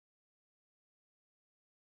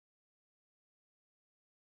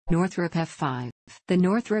Northrop F-5. The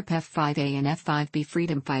Northrop F-5A and F-5B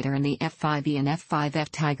Freedom Fighter and the F-5E and F-5F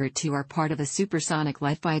Tiger II are part of a supersonic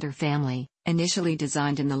light fighter family, initially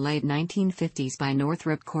designed in the late 1950s by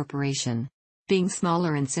Northrop Corporation. Being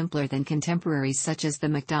smaller and simpler than contemporaries such as the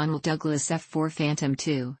McDonnell Douglas F-4 Phantom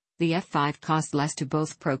II, the F-5 cost less to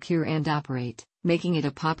both procure and operate, making it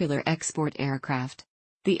a popular export aircraft.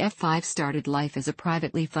 The F-5 started life as a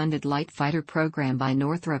privately funded light fighter program by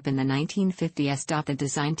Northrop in the 1950s. The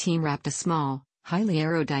design team wrapped a small, highly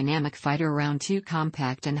aerodynamic fighter around two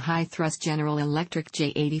compact and high-thrust General Electric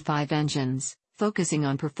J85 engines, focusing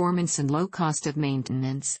on performance and low cost of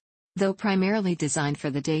maintenance. Though primarily designed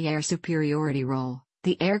for the day air superiority role,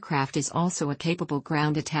 the aircraft is also a capable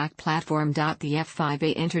ground attack platform. The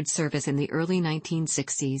F-5A entered service in the early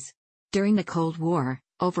 1960s. During the Cold War,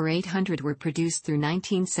 over 800 were produced through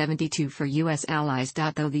 1972 for U.S. allies.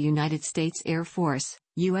 Though the United States Air Force,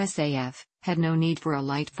 USAF, had no need for a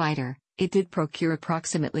light fighter, it did procure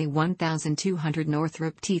approximately 1,200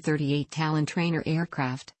 Northrop T-38 Talon trainer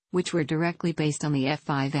aircraft, which were directly based on the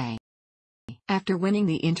F-5A. After winning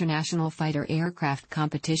the International Fighter Aircraft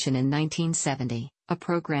Competition in 1970, a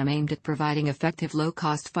program aimed at providing effective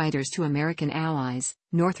low-cost fighters to American allies,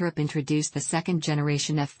 Northrop introduced the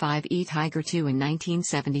second-generation F-5E Tiger II in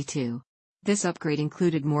 1972. This upgrade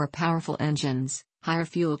included more powerful engines, higher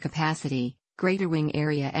fuel capacity, greater wing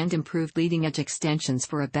area and improved leading-edge extensions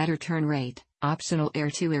for a better turn rate, optional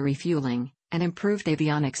air-to-air refueling, and improved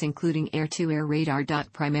avionics including air-to-air radar.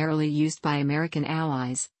 Primarily used by American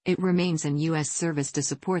allies, it remains in U.S. service to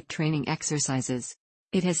support training exercises.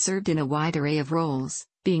 It has served in a wide array of roles,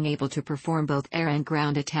 being able to perform both air and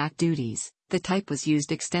ground attack duties. The type was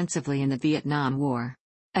used extensively in the Vietnam War.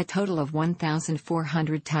 A total of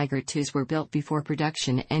 1,400 Tiger IIs were built before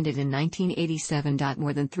production ended in 1987.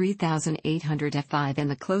 More than 3,800 F-5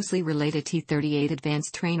 and the closely related T-38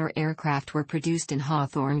 advanced trainer aircraft were produced in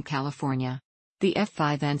Hawthorne, California. The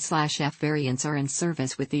F-5N/F variants are in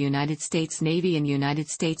service with the United States Navy and United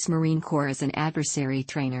States Marine Corps as an adversary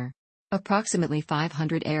trainer. Approximately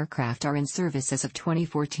 500 aircraft are in service as of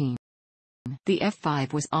 2014. The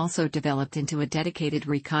F-5 was also developed into a dedicated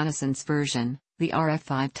reconnaissance version, the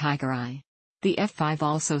RF-5 Tiger I. The F-5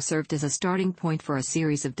 also served as a starting point for a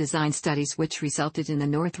series of design studies which resulted in the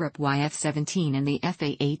Northrop YF-17 and the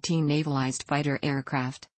F-A-18 navalized fighter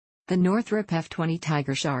aircraft. The Northrop F-20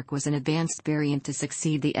 Tiger Shark was an advanced variant to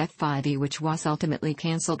succeed the F-5E, which was ultimately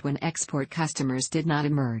cancelled when export customers did not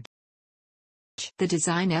emerge. The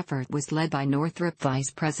design effort was led by Northrop Vice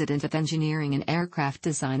President of Engineering and Aircraft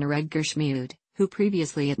Designer Edgar Schmude, who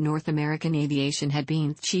previously at North American Aviation had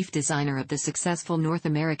been chief designer of the successful North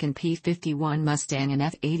American P-51 Mustang and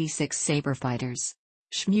F-86 Sabre fighters.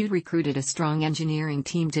 Schmude recruited a strong engineering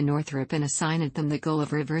team to Northrop and assigned them the goal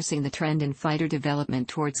of reversing the trend in fighter development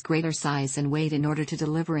towards greater size and weight in order to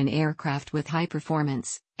deliver an aircraft with high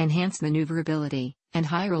performance, enhanced maneuverability, and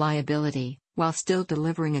high reliability, while still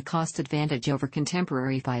delivering a cost advantage over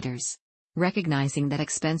contemporary fighters. Recognizing that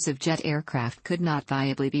expensive jet aircraft could not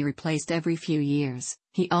viably be replaced every few years,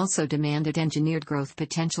 he also demanded engineered growth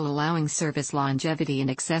potential allowing service longevity in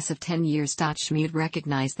excess of 10 years. Schmude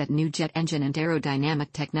recognized that new jet engine and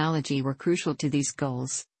aerodynamic technology were crucial to these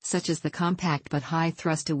goals, such as the compact but high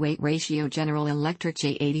thrust-to-weight ratio General Electric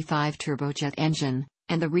J85 turbojet engine,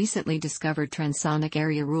 and the recently discovered transonic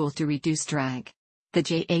area rule to reduce drag. The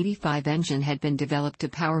J85 engine had been developed to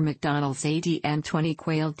power McDonnell's ADM-20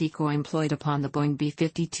 Quail decoy employed upon the Boeing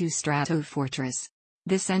B-52 Stratofortress.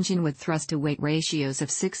 This engine with thrust-to-weight ratios of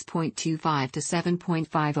 6.25 to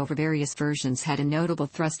 7.5 over various versions had a notable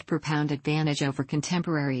thrust per pound advantage over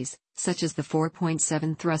contemporaries, such as the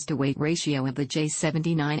 4.7 thrust-to-weight ratio of the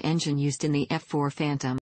J79 engine used in the F-4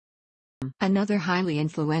 Phantom. Another highly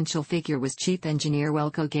influential figure was Chief Engineer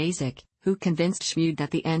Welko Gazek, who convinced Schmude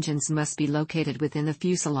that the engines must be located within the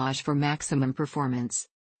fuselage for maximum performance.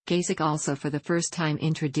 Gazek also for the first time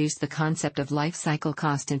introduced the concept of life cycle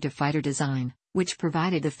cost into fighter design, which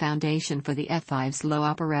provided the foundation for the F-5's low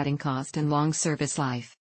operating cost and long service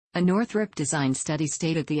life. A Northrop design study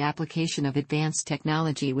stated the application of advanced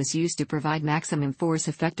technology was used to provide maximum force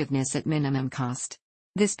effectiveness at minimum cost.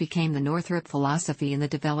 This became the Northrop philosophy in the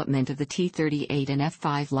development of the T-38 and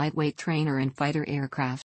F-5 lightweight trainer and fighter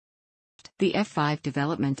aircraft. The F-5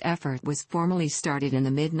 development effort was formally started in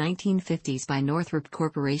the mid-1950s by Northrop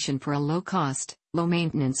Corporation for a low-cost,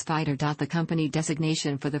 low-maintenance fighter. The company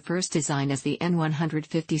designation for the first design as the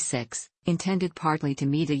N-156, intended partly to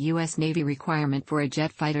meet a U.S. Navy requirement for a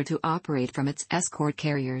jet fighter to operate from its escort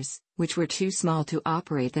carriers, which were too small to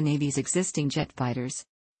operate the Navy's existing jet fighters.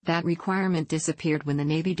 That requirement disappeared when the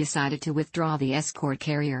Navy decided to withdraw the escort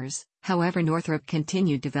carriers. However, Northrop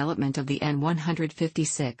continued development of the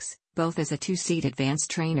N-156, both as a two-seat advanced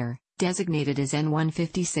trainer, designated as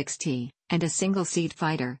N-156T, and a single-seat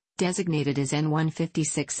fighter, designated as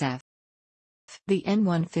N-156F. The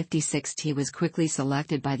N-156T was quickly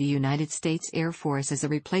selected by the United States Air Force as a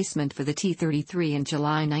replacement for the T-33 in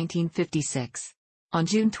July 1956. On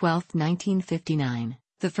June 12, 1959,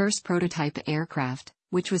 the first prototype aircraft,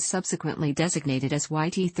 which was subsequently designated as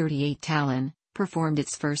YT-38 Talon, performed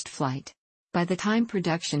its first flight. By the time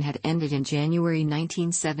production had ended in January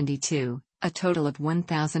 1972, a total of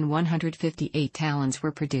 1,158 Talons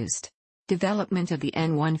were produced. Development of the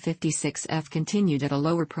N-156F continued at a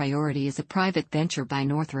lower priority as a private venture by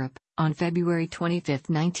Northrop. On February 25,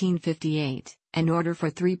 1958, an order for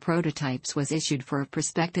 3 prototypes was issued for a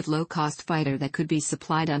prospective low-cost fighter that could be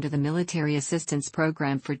supplied under the Military Assistance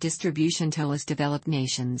Program for Distribution to less developed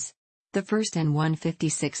nations. The first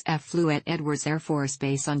N-156F flew at Edwards Air Force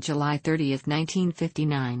Base on July 30,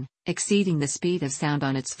 1959, exceeding the speed of sound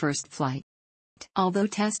on its first flight. Although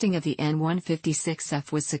testing of the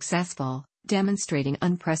N-156F was successful, demonstrating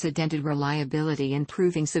unprecedented reliability and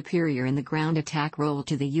proving superior in the ground attack role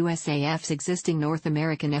to the USAF's existing North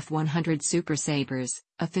American F-100 Super Sabres,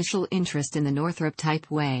 official interest in the Northrop type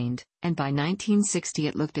waned, and by 1960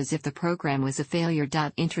 it looked as if the program was a failure.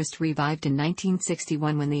 Interest revived in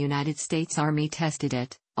 1961 when the United States Army tested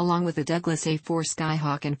it, along with the Douglas A-4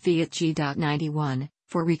 Skyhawk and Fiat G.91,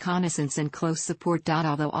 for reconnaissance and close support.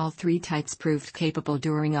 Although all 3 types proved capable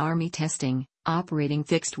during Army testing, operating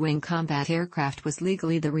fixed-wing combat aircraft was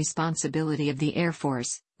legally the responsibility of the Air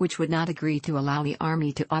Force, which would not agree to allow the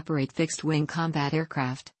Army to operate fixed-wing combat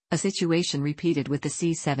aircraft, a situation repeated with the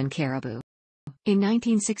C-7 Caribou. In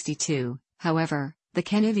 1962, however, the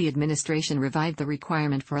Kennedy administration revived the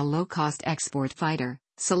requirement for a low-cost export fighter,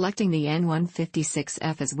 selecting the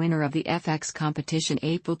N-156F as winner of the FX competition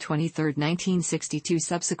April 23, 1962,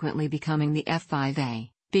 subsequently becoming the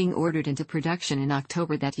F-5A, being ordered into production in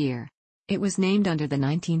October that year. It was named under the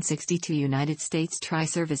 1962 United States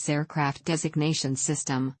Tri-Service Aircraft Designation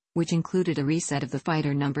System, which included a reset of the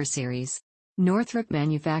fighter number series. Northrop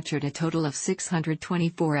manufactured a total of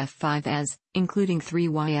 624 F-5s, including 3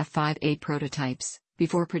 YF-5A prototypes,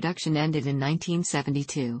 before production ended in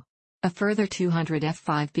 1972. A further 200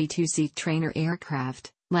 F-5B two-seat trainer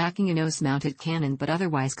aircraft, lacking a nose-mounted cannon but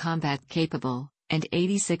otherwise combat-capable, and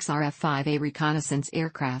 86 RF-5A reconnaissance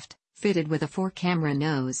aircraft, fitted with a 4-camera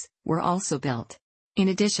nose, were also built. In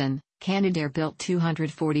addition, Canadair built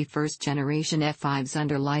 240 first-generation F-5s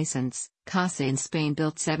under license. CASA in Spain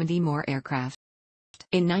built 70 more aircraft.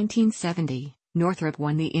 In 1970, Northrop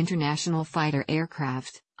won the International Fighter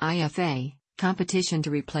Aircraft (IFA) competition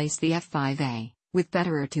to replace the F-5A, with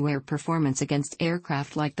better air-to-air performance against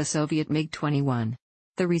aircraft like the Soviet MiG-21.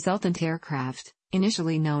 The resultant aircraft,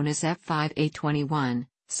 initially known as F-5A-21,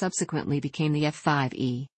 subsequently became the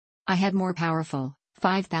F-5E. I had more powerful,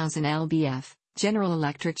 5,000 lbf, General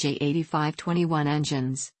Electric J85 21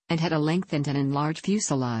 engines, and had a lengthened and enlarged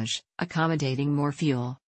fuselage, accommodating more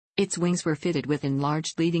fuel. Its wings were fitted with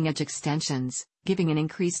enlarged leading-edge extensions, giving an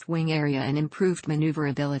increased wing area and improved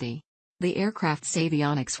maneuverability. The aircraft's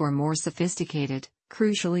avionics were more sophisticated,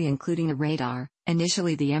 crucially including a radar.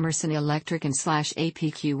 Initially the Emerson Electric and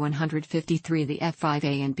APQ-153, the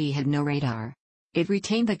F-5A and B had no radar. It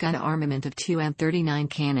retained the gun armament of 2 M39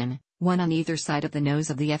 cannon, one on either side of the nose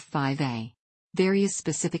of the F-5A. Various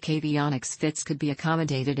specific avionics fits could be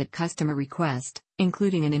accommodated at customer request,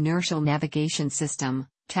 including an inertial navigation system,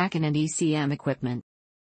 TACAN and ECM equipment.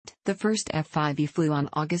 The first F-5E flew on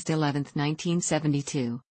August 11,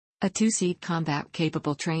 1972. A two-seat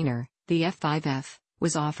combat-capable trainer, the F-5F,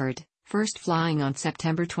 was offered, first flying on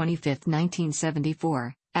September 25,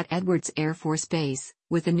 1974, at Edwards Air Force Base,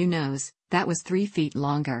 with a new nose that was 3 feet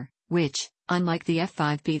longer, which, unlike the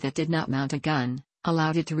F-5B that did not mount a gun,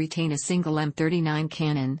 allowed it to retain a single M39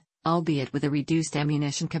 cannon, albeit with a reduced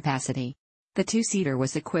ammunition capacity. The two-seater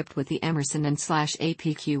was equipped with the Emerson and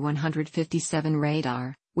APQ-157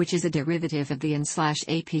 radar, which is a derivative of the and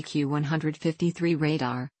APQ-153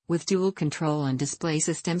 radar, with dual control and display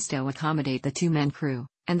systems to accommodate the two-man crew,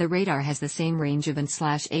 and the radar has the same range of and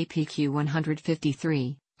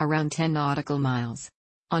APQ-153, around 10 nautical miles.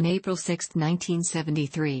 On April 6,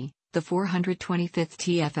 1973, the 425th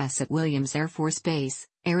TFS at Williams Air Force Base,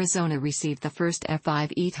 Arizona received the first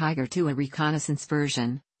F-5E Tiger II, a reconnaissance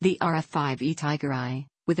version, the RF-5E Tiger I,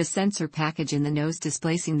 with a sensor package in the nose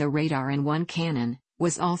displacing the radar and one cannon,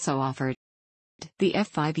 was also offered. The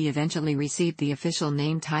F-5E eventually received the official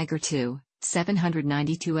name Tiger II,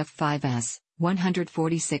 792 F-5S,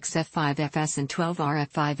 146 F-5Fs and 12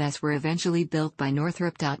 RF-5s were eventually built by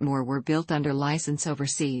Northrop. More were built under license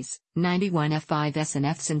overseas, 91 F-5s and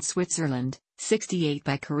Fs in Switzerland, 68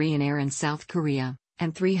 by Korean Air in South Korea,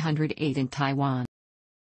 and 308 in Taiwan.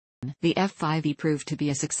 The F-5E proved to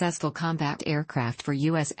be a successful combat aircraft for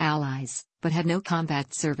U.S. allies, but had no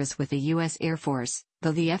combat service with the U.S. Air Force,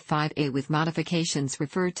 though the F-5A with modifications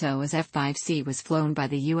referred to as F-5C was flown by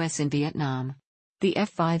the U.S. in Vietnam. The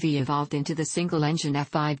F-5E evolved into the single-engine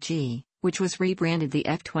F-5G, which was rebranded the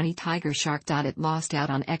F-20 Tiger Shark. It lost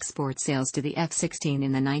out on export sales to the F-16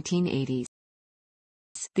 in the 1980s.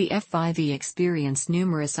 The F-5E experienced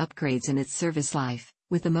numerous upgrades in its service life,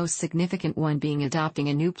 with the most significant one being adopting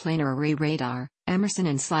a new planar array radar, Emerson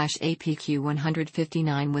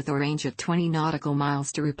 /APQ-159 with a range of 20 nautical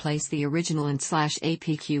miles to replace the original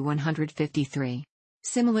 /APQ-153.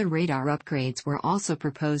 Similar radar upgrades were also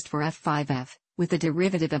proposed for F-5F, with a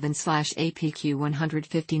derivative of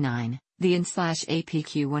 /APQ-159, the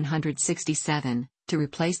 /APQ-167, to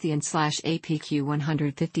replace the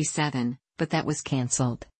 /APQ-157, but that was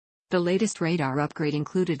cancelled. The latest radar upgrade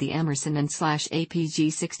included the Emerson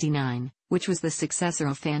 /APG-69, which was the successor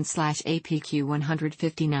of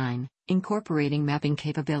FAN/APQ-159, incorporating mapping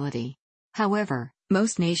capability. However,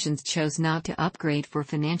 most nations chose not to upgrade for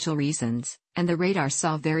financial reasons, and the radar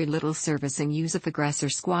saw very little service in USAF aggressor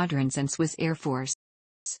squadrons and Swiss Air Force.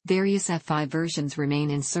 Various F-5 versions remain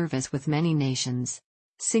in service with many nations.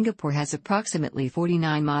 Singapore has approximately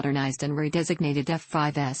 49 modernized and redesignated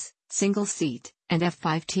F-5S, single-seat, and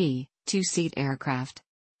F-5T, two-seat aircraft.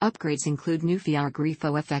 Upgrades include new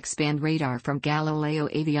Grifo F-Expand radar from Galileo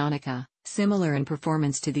Avionica, similar in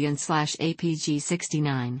performance to the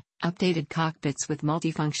APG-69, updated cockpits with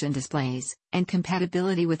multifunction displays, and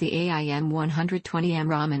compatibility with the AIM-120M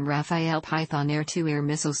RAM and Rafael Python air-to-air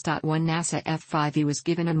missiles. One NASA F-5E was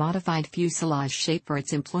given a modified fuselage shape for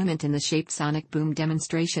its employment in the Shaped Sonic Boom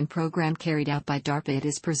demonstration program carried out by DARPA. It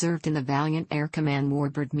is preserved in the Valiant Air Command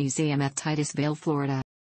Warbird Museum at Titusville, Florida.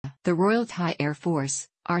 The Royal Thai Air Force,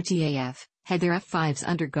 RTAF, had their F-5s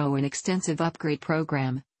undergo an extensive upgrade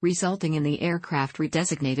program, resulting in the aircraft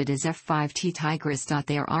redesignated as F-5T Tigris.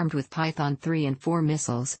 They are armed with Python 3 and 4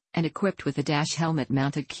 missiles, and equipped with a dash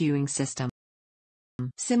helmet-mounted cueing system.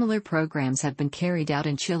 Similar programs have been carried out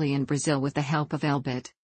in Chile and Brazil with the help of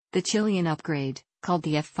Elbit. The Chilean upgrade, called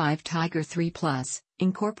the F-5 Tiger 3 Plus,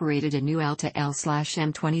 incorporated a new Alta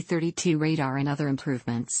L/M2032 radar and other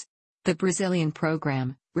improvements. The Brazilian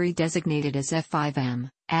program, redesignated as F-5M,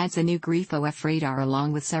 adds a new Grifo F radar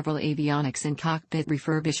along with several avionics and cockpit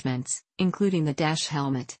refurbishments, including the dash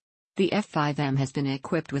helmet. The F-5M has been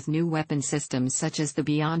equipped with new weapon systems such as the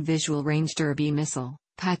Beyond Visual Range Derby missile,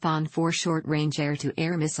 Python 4 short-range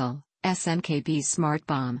air-to-air missile, SMKB smart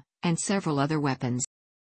bomb, and several other weapons.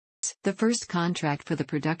 The first contract for the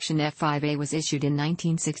production F-5A was issued in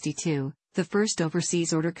 1962, the first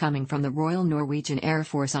overseas order coming from the Royal Norwegian Air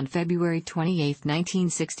Force on February 28,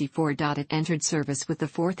 1964. It entered service with the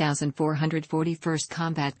 4,441st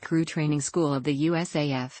Combat Crew Training School of the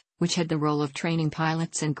USAF, which had the role of training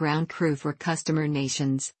pilots and ground crew for customer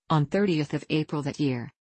nations, on 30th of April that year.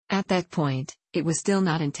 At that point, it was still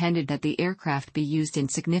not intended that the aircraft be used in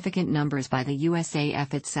significant numbers by the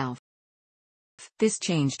USAF itself. This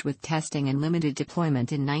changed with testing and limited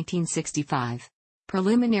deployment in 1965.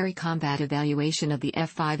 Preliminary combat evaluation of the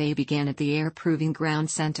F-5A began at the Air Proving Ground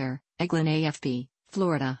Center, Eglin AFB,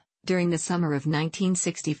 Florida, during the summer of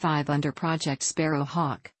 1965 under Project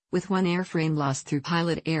Sparrowhawk, with one airframe lost through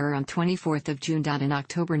pilot error on 24 June. In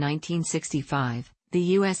October 1965,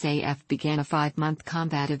 the USAF began a 5-month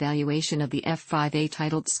combat evaluation of the F-5A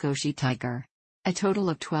titled Skoshi Tiger. A total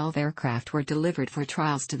of 12 aircraft were delivered for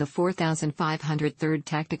trials to the 4,503rd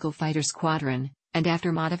Tactical Fighter Squadron, and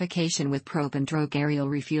after modification with probe and drogue aerial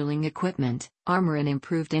refueling equipment, armor and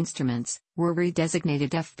improved instruments, were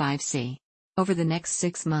redesignated F-5C. Over the next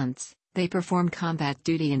 6 months, they performed combat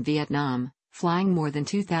duty in Vietnam, flying more than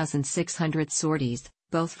 2,600 sorties,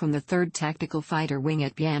 both from the 3rd Tactical Fighter Wing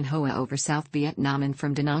at Bien Hoa over South Vietnam and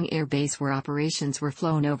from Da Nang Air Base where operations were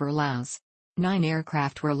flown over Laos. 9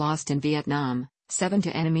 aircraft were lost in Vietnam, 7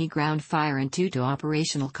 to enemy ground fire and 2 to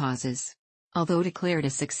operational causes. Although declared a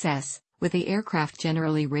success, with the aircraft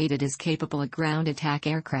generally rated as capable a ground attack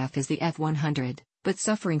aircraft as the F-100, but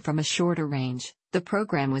suffering from a shorter range, the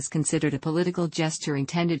program was considered a political gesture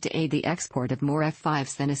intended to aid the export of more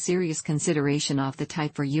F-5s than a serious consideration of the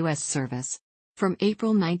type for U.S. service. From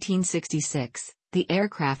April 1966, the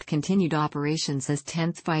aircraft continued operations as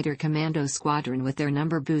 10th Fighter Commando Squadron with their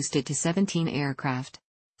number boosted to 17 aircraft.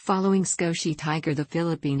 Following Skoshi Tiger, the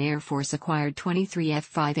Philippine Air Force acquired 23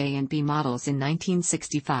 F-5A and B models in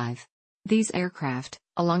 1965. These aircraft,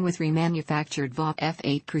 along with remanufactured VA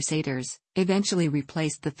F-8 Crusaders, eventually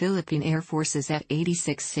replaced the Philippine Air Force's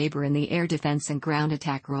F-86 Sabre in the air defense and ground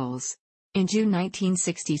attack roles. In June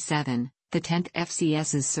 1967, the 10th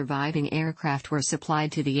FCS's surviving aircraft were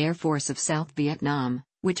supplied to the Air Force of South Vietnam,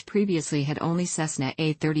 which previously had only Cessna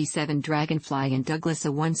A-37 Dragonfly and Douglas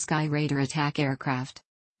A-1 Sky Raider attack aircraft.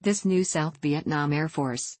 This new South Vietnam Air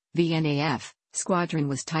Force, VNAF, squadron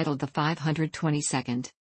was titled the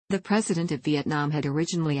 522nd. The President of Vietnam had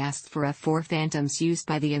originally asked for F-4 Phantoms used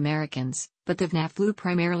by the Americans, but the VNAF flew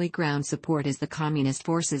primarily ground support as the Communist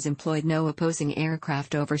forces employed no opposing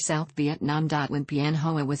aircraft over South Vietnam. When Bien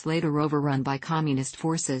Hoa was later overrun by Communist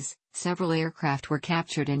forces, several aircraft were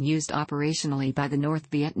captured and used operationally by the North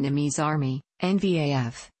Vietnamese Army,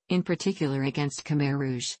 NVAF, in particular against Khmer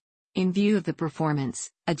Rouge. In view of the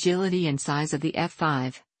performance, agility and size of the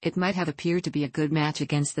F-5, it might have appeared to be a good match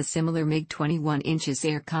against the similar MiG-21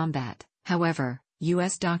 air combat. However,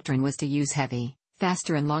 U.S. doctrine was to use heavy,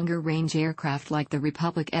 faster and longer-range aircraft like the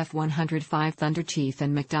Republic F-105 Thunderchief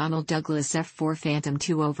and McDonnell Douglas F-4 Phantom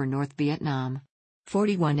II over North Vietnam.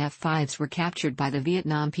 41 F-5s were captured by the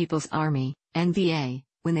Vietnam People's Army, NVA,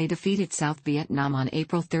 when they defeated South Vietnam on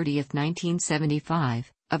April 30,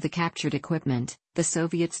 1975. Of the captured equipment, the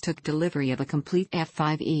Soviets took delivery of a complete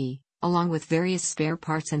F-5E. Along with various spare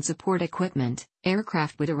parts and support equipment,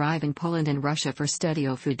 aircraft would arrive in Poland and Russia for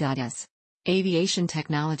studio Fu.S. aviation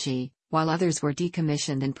technology, while others were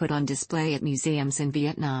decommissioned and put on display at museums in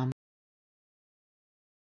Vietnam.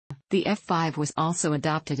 The F-5 was also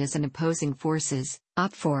adopted as an opposing forces,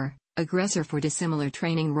 OP-4, aggressor for dissimilar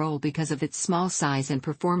training role because of its small size and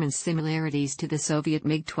performance similarities to the Soviet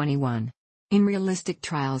MiG-21. In realistic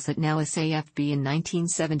trials at Nellis AFB in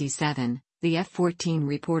 1977, the F-14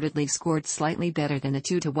 reportedly scored slightly better than a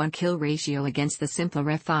 2-to-1 kill ratio against the simpler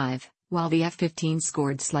F-5, while the F-15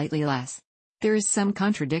 scored slightly less. There is some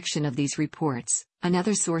contradiction of these reports.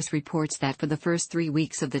 Another source reports that for the first 3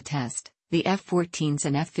 weeks of the test, the F-14s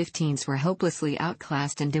and F-15s were hopelessly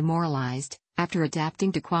outclassed and demoralized. After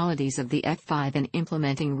adapting to qualities of the F-5 and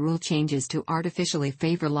implementing rule changes to artificially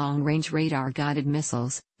favor long-range radar-guided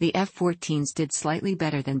missiles, the F-14s did slightly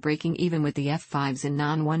better than breaking even with the F-5s in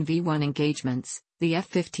non-1v1 engagements. The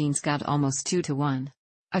F-15s got almost 2-to-1.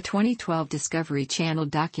 A 2012 Discovery Channel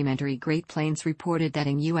documentary Great Plains reported that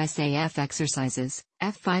in USAF exercises,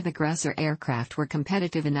 F-5 aggressor aircraft were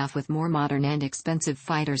competitive enough with more modern and expensive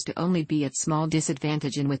fighters to only be at small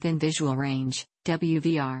disadvantage in within visual range,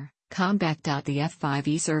 WVR. Combat. The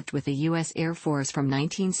F-5E served with the U.S. Air Force from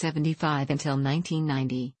 1975 until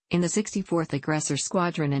 1990, in the 64th Aggressor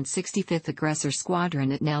Squadron and 65th Aggressor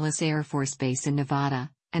Squadron at Nellis Air Force Base in Nevada,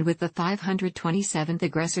 and with the 527th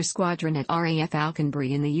Aggressor Squadron at RAF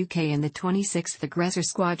Alconbury in the UK and the 26th Aggressor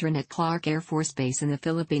Squadron at Clark Air Force Base in the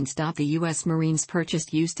Philippines. The U.S. Marines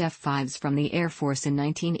purchased used F-5s from the Air Force in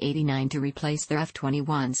 1989 to replace their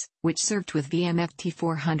F-21s, which served with VMF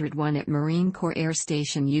T-401 at Marine Corps Air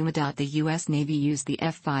Station Yuma. The U.S. Navy used the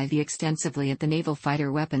F-5E extensively at the Naval Fighter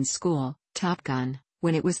Weapons School, Top Gun,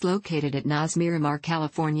 when it was located at NAS Miramar,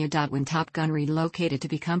 California. When Top Gun relocated to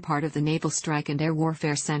become part of the Naval Strike and Air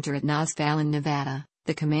Warfare Center at NAS Fallon, Nevada,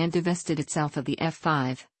 the command divested itself of the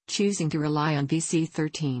F-5, choosing to rely on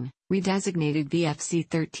VC-13, redesignated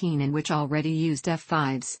VFC-13 and which already used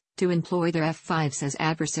F-5s, to employ their F-5s as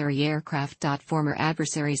adversary aircraft. Former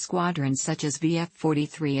adversary squadrons such as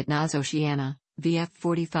VF-43 at NAS Oceana,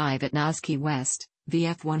 VF-45 at NAS Key West,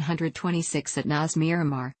 VF-126 at NAS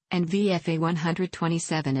Miramar, and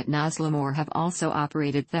VFA-127 at NAS Lemoore have also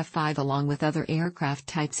operated F-5 along with other aircraft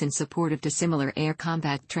types in support of dissimilar air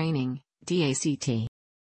combat training, DACT.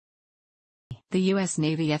 The U.S.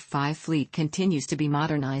 Navy F-5 fleet continues to be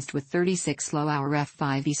modernized with 36 low-hour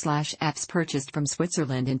F-5E/Fs purchased from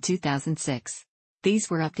Switzerland in 2006. These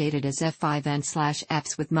were updated as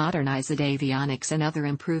F-5N/Fs with modernized avionics and other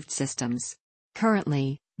improved systems.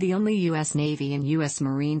 Currently, the only U.S. Navy and U.S.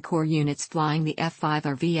 Marine Corps units flying the F-5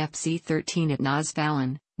 are VFC-13 at NAS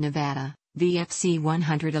Fallon, Nevada,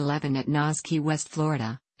 VFC-111 at NAS Key West,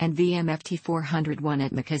 Florida, and VMF T-401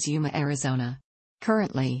 at Moctezuma, Arizona.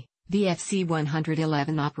 Currently,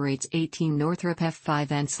 VFC-111 operates 18 Northrop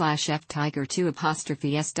F-5N/F Tiger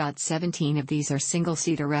II''S. 17 of these are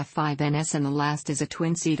single-seater F-5NS and the last is a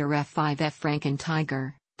twin-seater F-5F Franken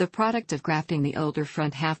Tiger, the product of grafting the older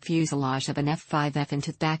front half fuselage of an F-5F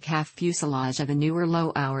into the back half fuselage of a newer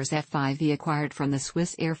low-hours F-5E acquired from the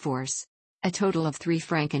Swiss Air Force. A total of 3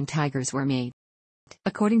 Franken Tigers were made.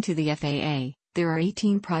 According to the FAA, there are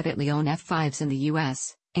 18 privately owned F-5s in the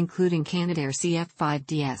U.S., including Canadair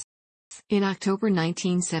CF-5DS. In October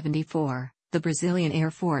 1974, the Brazilian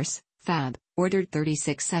Air Force, FAB, ordered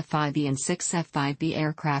 36 F-5E and 6 F-5B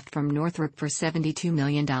aircraft from Northrop for $72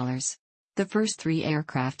 million. The first three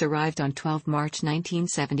aircraft arrived on 12 March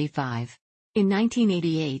 1975. In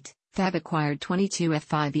 1988, FAB acquired 22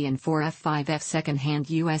 F-5E and 4 F-5F second-hand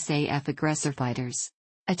USAF aggressor fighters.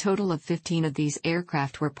 A total of 15 of these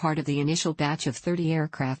aircraft were part of the initial batch of 30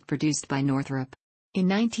 aircraft produced by Northrop. In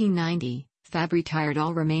 1990, FAB retired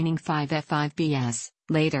all remaining 5 F-5Bs.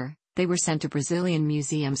 Later, they were sent to Brazilian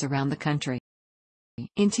museums around the country.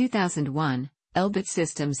 In 2001, Elbit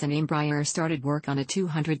Systems and Embraer started work on a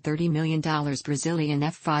 $230 million Brazilian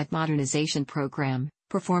F-5 modernization program,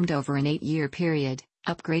 performed over an 8-year period,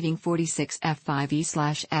 upgrading 46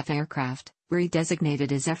 F-5E/F aircraft,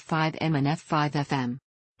 redesignated as F-5M and F-5FM.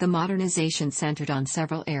 The modernization centered on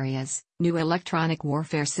several areas: new electronic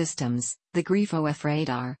warfare systems, the Grifo-F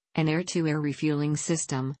radar, an air-to-air refueling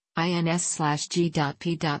system, INS/G.P.S.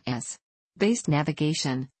 based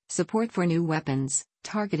navigation, support for new weapons,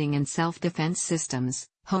 targeting and self-defense systems,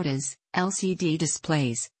 HOTAS, LCD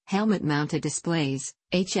displays, helmet-mounted displays,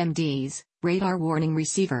 HMDs, radar warning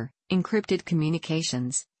receiver, encrypted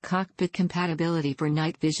communications, cockpit compatibility for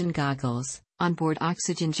night vision goggles, onboard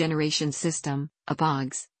oxygen generation system,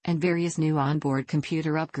 ABOGs, and various new onboard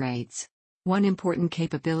computer upgrades. One important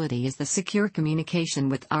capability is the secure communication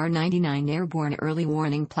with R-99 airborne early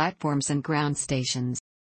warning platforms and ground stations.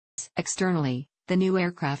 Externally, the new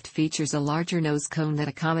aircraft features a larger nose cone that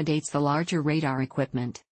accommodates the larger radar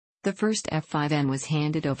equipment. The first F-5N was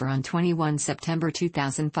handed over on 21 September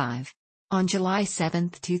 2005. On July 7,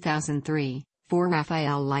 2003, 4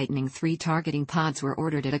 Rafael Lightning III targeting pods were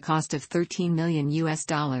ordered at a cost of $13 million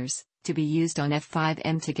to be used on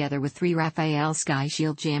F-5M together with 3 Rafael Sky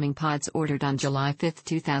Shield jamming pods ordered on July 5,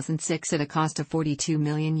 2006 at a cost of $42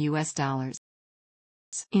 million.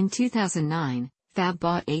 In 2009, FAB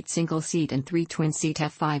bought 8 single-seat and 3 twin-seat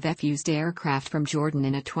F-5F used aircraft from Jordan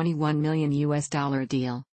in a $21 million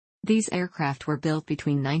deal. These aircraft were built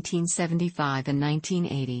between 1975 and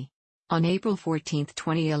 1980. On April 14,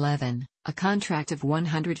 2011, a contract of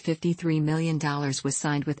 $153 million was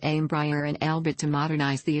signed with Embraer and Elbit to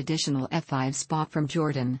modernize the additional F-5s bought from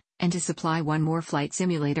Jordan, and to supply one more flight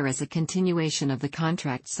simulator as a continuation of the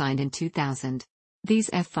contract signed in 2000. These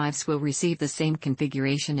F-5s will receive the same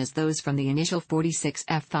configuration as those from the initial 46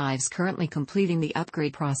 F-5s currently completing the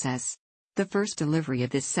upgrade process. The first delivery of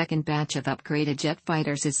this second batch of upgraded jet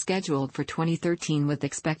fighters is scheduled for 2013 with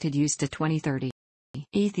expected use to 2030.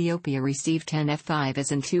 Ethiopia received 10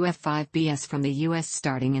 F-5s and 2 F-5Bs from the U.S.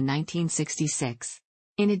 starting in 1966.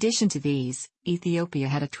 In addition to these, Ethiopia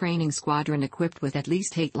had a training squadron equipped with at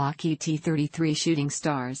least 8 Lockheed T-33 Shooting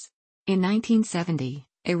Stars. In 1970,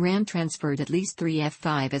 Iran transferred at least 3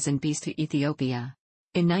 F-5s and Bs to Ethiopia.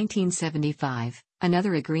 In 1975,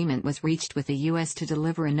 another agreement was reached with the U.S. to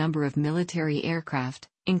deliver a number of military aircraft,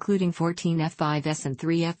 including 14 F-5s and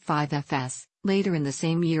 3 F-5Fs. Later in the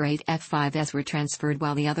same year 8 F-5s were transferred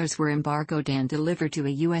while the others were embargoed and delivered to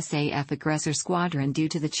a USAF aggressor squadron due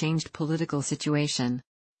to the changed political situation.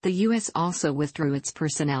 The U.S. also withdrew its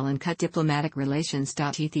personnel and cut diplomatic relations.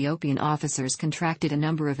 Ethiopian officers contracted a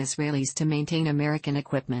number of Israelis to maintain American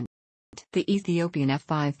equipment. The Ethiopian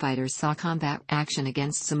F-5 fighters saw combat action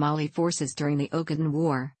against Somali forces during the Ogaden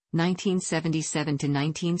War, 1977 to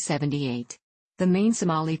 1978. The main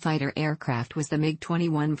Somali fighter aircraft was the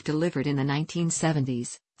MiG-21 delivered in the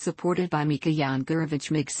 1970s, supported by Mikoyan Gurevich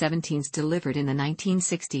MiG-17s delivered in the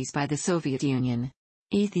 1960s by the Soviet Union.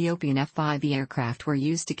 Ethiopian F-5E aircraft were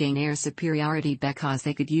used to gain air superiority because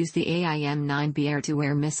they could use the AIM-9B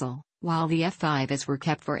air-to-air missile, while the F-5s were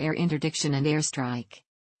kept for air interdiction and airstrike.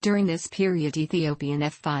 During this period Ethiopian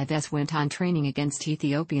F-5s went on training against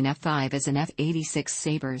Ethiopian F-5s and F-86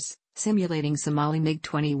 Sabres, simulating Somali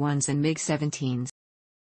MiG-21s and MiG-17s.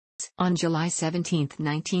 On July 17,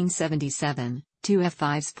 1977, 2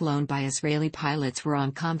 F-5s flown by Israeli pilots were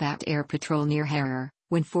on combat air patrol near Harar,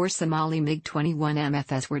 when 4 Somali MiG-21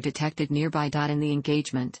 MFs were detected nearby. In the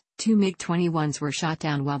engagement, 2 MiG-21s were shot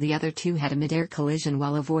down while the other 2 had a mid-air collision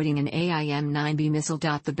while avoiding an AIM-9B missile.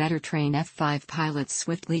 The better-trained F-5 pilots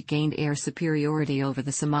swiftly gained air superiority over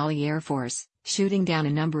the Somali Air Force, shooting down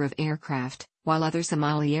a number of aircraft, while other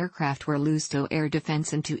Somali aircraft were lost to air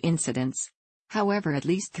defense in 2 incidents. However, at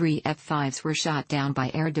least 3 F-5s were shot down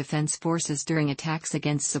by air defense forces during attacks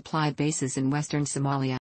against supply bases in western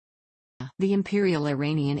Somalia. The Imperial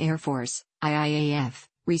Iranian Air Force, IIAF,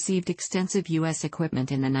 received extensive U.S.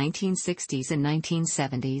 equipment in the 1960s and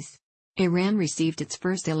 1970s. Iran received its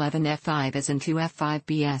first 11 F-5s and 2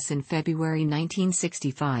 F-5Bs in February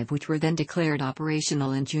 1965, which were then declared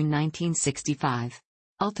operational in June 1965.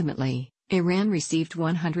 Ultimately, Iran received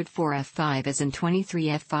 104 F-5s and 23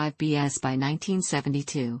 F-5Bs by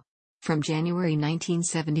 1972. From January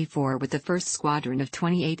 1974 with the first squadron of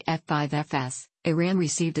 28 F-5Fs, Iran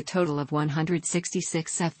received a total of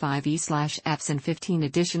 166 F-5E/Fs and 15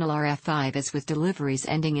 additional RF-5s with deliveries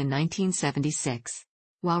ending in 1976.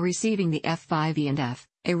 While receiving the F-5E and F,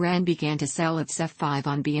 Iran began to sell its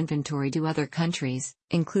F-5B inventory to other countries,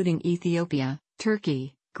 including Ethiopia,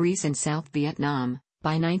 Turkey, Greece and South Vietnam.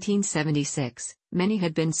 By 1976, many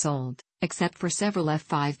had been sold, except for several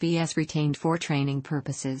F-5Bs retained for training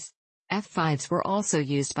purposes. F-5s were also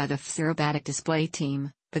used by the FS aerobatic display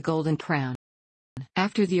team, the Golden Crown.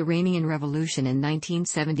 After the Iranian Revolution in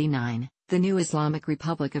 1979, the new Islamic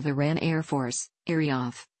Republic of Iran Air Force,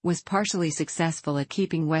 IRIAF, was partially successful at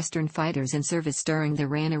keeping Western fighters in service during the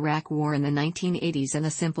Iran-Iraq War in the 1980s, and the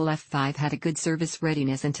simple F-5 had a good service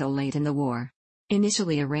readiness until late in the war.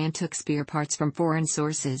 Initially Iran took spare parts from foreign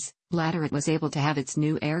sources, later it was able to have its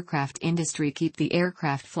new aircraft industry keep the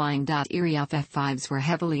aircraft flying. IRIAF F-5s were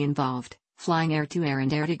heavily involved, flying air-to-air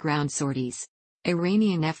and air-to-ground sorties.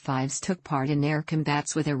 Iranian F-5s took part in air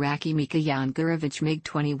combats with Iraqi Mikhail Gurevich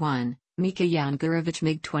MiG-21, Mikhail Gurevich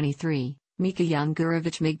MiG-23, Mikhail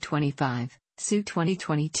Gurevich MiG-25,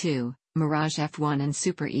 Su-2022, Mirage F-1 and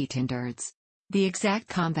Super E-Tenders. The exact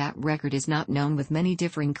combat record is not known, with many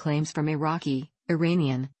differing claims from Iraqi,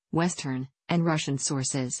 Iranian, Western, and Russian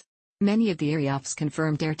sources. Many of the IRIAF's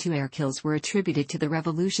confirmed air-to-air kills were attributed to the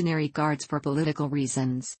Revolutionary Guards for political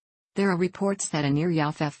reasons. There are reports that an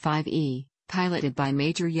IRIAF F-5E, piloted by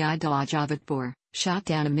Major Yadullah Javatpour, shot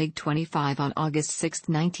down a MiG-25 on August 6,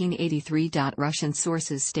 1983. Russian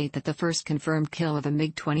sources state that the first confirmed kill of a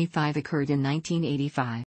MiG-25 occurred in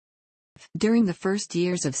 1985. During the first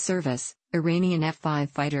years of service, Iranian F-5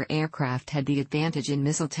 fighter aircraft had the advantage in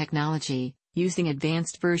missile technology, using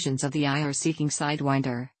advanced versions of the IR-seeking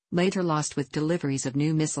Sidewinder, later lost with deliveries of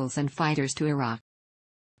new missiles and fighters to Iraq.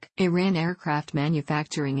 Iran Aircraft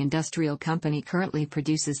Manufacturing Industrial Company currently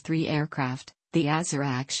produces 3 aircraft, the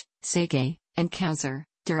Azarakhsh, Sage, and Kausar,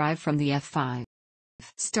 derived from the F-5.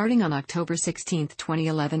 Starting on October 16,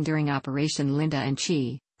 2011 during Operation Linda and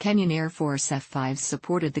Chi, Kenyan Air Force F-5s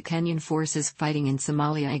supported the Kenyan forces fighting in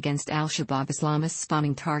Somalia against al-Shabaab Islamists,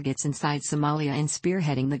 bombing targets inside Somalia and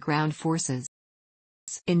spearheading the ground forces.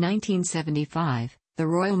 In 1975, the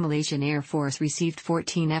Royal Malaysian Air Force received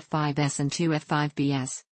 14 F-5s and 2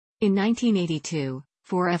 F-5Bs. In 1982,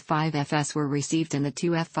 4 F-5Fs were received and the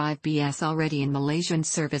 2 F-5Bs already in Malaysian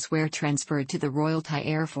service were transferred to the Royal Thai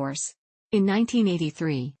Air Force. In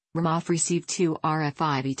 1983, RMAF received 2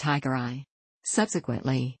 RF-5E Tiger I.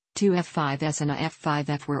 Subsequently, 2 F-5s and a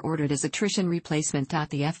F-5F were ordered as attrition replacement.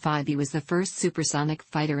 The F-5E was the first supersonic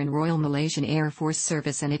fighter in Royal Malaysian Air Force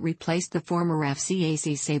service, and it replaced the former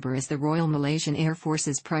FCAC Sabre as the Royal Malaysian Air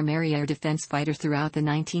Force's primary air defense fighter throughout the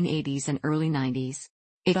 1980s and early 90s.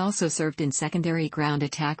 It also served in secondary ground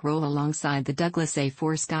attack role alongside the Douglas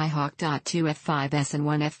A-4 Skyhawk. 2 F-5s and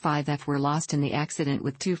 1 F-5F were lost in the accident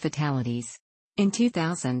with 2 fatalities. In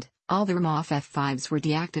 2000, all the RMAF F-5s were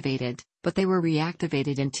deactivated, but they were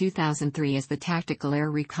reactivated in 2003 as the Tactical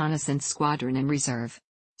Air Reconnaissance Squadron in reserve.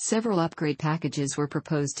 Several upgrade packages were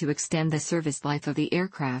proposed to extend the service life of the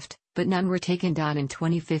aircraft, but none were taken. In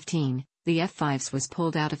 2015, the F-5s was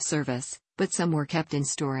pulled out of service, but some were kept in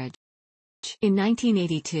storage. In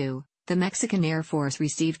 1982, the Mexican Air Force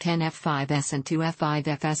received 10 F-5s and 2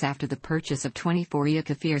 F-5Fs after the purchase of 24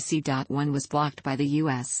 Kafir C.1 was blocked by the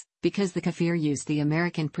U.S., because the Kafir used the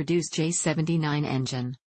American-produced J79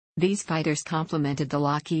 engine. These fighters complemented the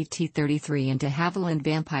Lockheed T-33 and de Havilland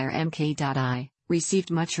Vampire Mk.I, received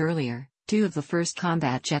much earlier, 2 of the first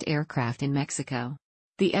combat jet aircraft in Mexico.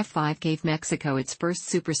 The F-5 gave Mexico its first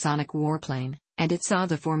supersonic warplane, and it saw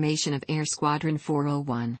the formation of Air Squadron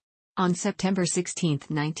 401. On September 16,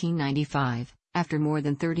 1995, after more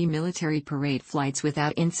than 30 military parade flights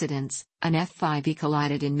without incidents, an F-5E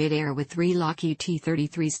collided in mid-air with 3 Lockheed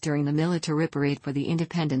T-33s during the military parade for the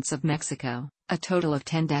independence of Mexico. A total of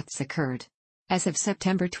 10 deaths occurred. As of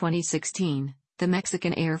September 2016, the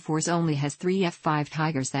Mexican Air Force only has 3 F-5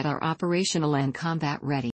 Tigers that are operational and combat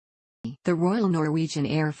ready. The Royal Norwegian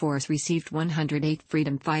Air Force received 108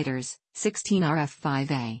 Freedom Fighters, 16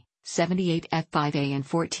 RF-5A, 78 F-5A and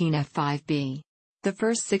 14 F-5B. The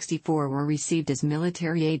first 64 were received as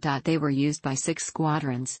military aid. They were used by 6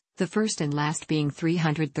 squadrons, the first and last being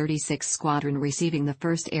 336 Squadron receiving the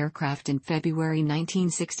first aircraft in February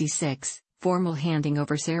 1966, formal handing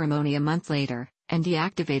over ceremony a month later, and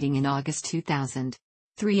deactivating in August 2000.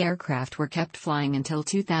 3 aircraft were kept flying until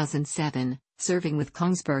 2007, serving with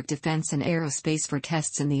Kongsberg Defence and Aerospace for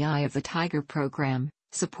tests in the Eye of the Tiger program,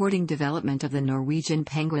 supporting development of the Norwegian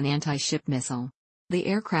Penguin anti-ship missile. The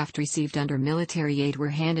aircraft received under military aid were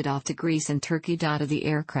handed off to Greece and Turkey. Of the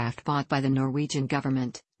aircraft bought by the Norwegian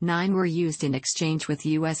government, 9 were used in exchange with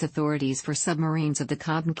U.S. authorities for submarines of the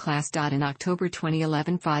Cobham class. In October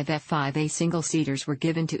 2011, 5 F-5A single-seaters were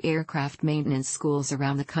given to aircraft maintenance schools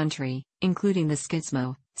around the country, including the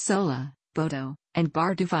Skedsmo, Sola, Bodo, and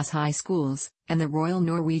Bardufoss High Schools, and the Royal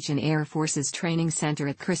Norwegian Air Force's Training Center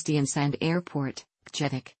at Kristiansand Airport,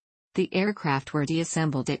 Kjevik. The aircraft were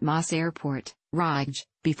deassembled at Moss Airport, Rygge,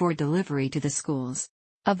 before delivery to the schools.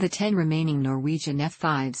 Of the 10 remaining Norwegian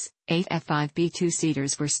F-5s, 8 F-5B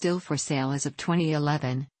two-seaters were still for sale as of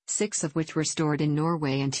 2011, 6 of which were stored in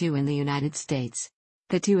Norway and 2 in the United States.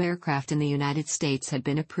 The 2 aircraft in the United States had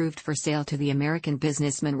been approved for sale to the American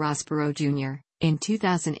businessman Ross Perot Jr. in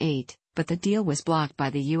 2008, but the deal was blocked by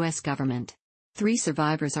the U.S. government. 3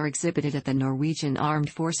 survivors are exhibited at the Norwegian Armed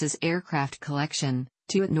Forces Aircraft Collection,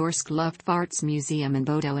 2 at Norsk Luftfartsmuseum in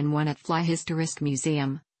Bodo and 1 at Flyhistorisk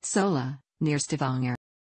Museum, Sola, near Stavanger.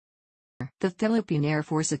 The Philippine Air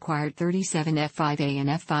Force acquired 37 F-5A and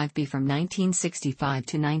F-5B from 1965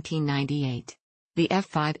 to 1998. The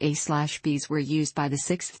F-5A/Bs were used by the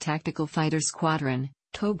 6th Tactical Fighter Squadron,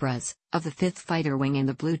 Cobras, of the 5th Fighter Wing and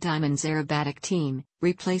the Blue Diamonds Aerobatic Team,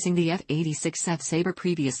 replacing the F-86F Sabre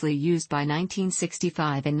previously used by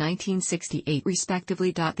 1965 and 1968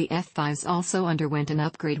 respectively. The F-5s also underwent an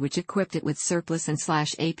upgrade which equipped it with surplus and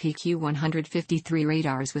APQ-153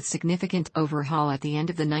 radars with significant overhaul at the end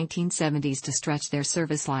of the 1970s to stretch their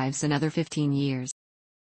service lives another 15 years.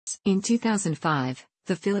 In 2005,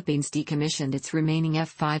 the Philippines decommissioned its remaining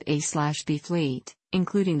F-5A/B fleet,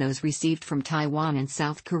 including those received from Taiwan and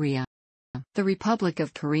South Korea. The Republic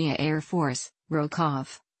of Korea Air Force,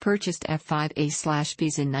 ROKOF, purchased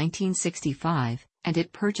F-5A/Bs in 1965, and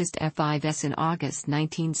it purchased F-5s in August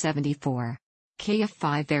 1974.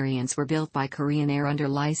 KF-5 variants were built by Korean Air under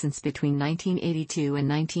license between 1982 and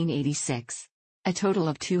 1986. A total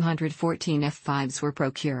of 214 F-5s were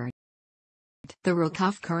procured. The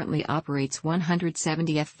ROKOF currently operates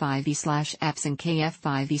 170 F-5E/Fs and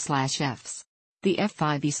KF-5E/Fs. The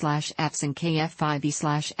F-5E/Fs and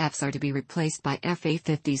KF-5E/Fs are to be replaced by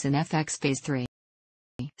F-A50s and FX Phase 3.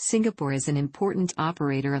 Singapore is an important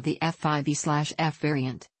operator of the F-5E/F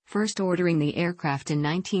variant, first ordering the aircraft in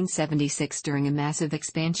 1976 during a massive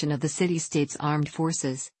expansion of the city-state's armed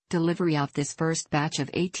forces. Delivery of this first batch of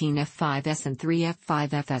 18 F-5s and 3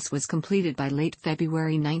 F-5Fs was completed by late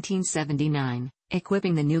February 1979,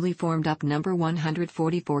 equipping the newly formed up No.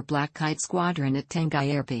 144 Black Kite Squadron at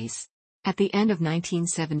Tengai Air Base. At the end of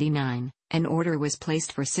 1979, an order was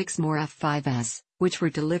placed for 6 more F-5s, which were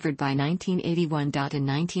delivered by 1981. In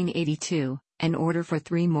 1982, an order for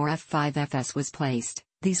 3 more F-5Fs was placed.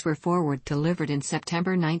 These were forward-delivered in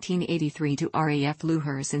September 1983 to RAF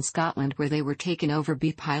Lewishurst in Scotland, where they were taken over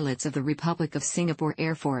by pilots of the Republic of Singapore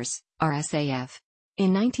Air Force, RSAF.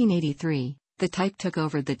 In 1983, the type took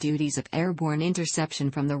over the duties of airborne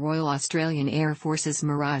interception from the Royal Australian Air Force's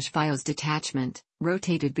Mirage Fios Detachment,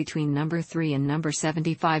 rotated between No. 3 and No.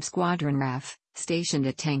 75 Squadron RAF, stationed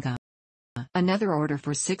at Tengai. Another order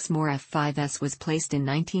for 6 more F-5s was placed in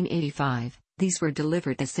 1985. These were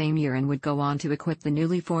delivered the same year and would go on to equip the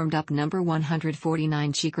newly formed up No.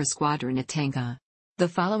 149 Chikra Squadron at Tengai. The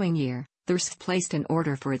following year, the RSF placed an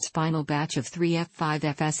order for its final batch of 3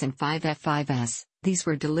 F-5Fs and 5 F-5s. These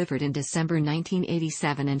were delivered in December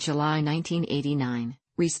 1987 and July 1989,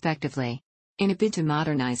 respectively. In a bid to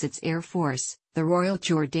modernize its air force, the Royal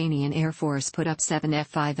Jordanian Air Force put up 7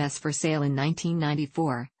 F-5s for sale in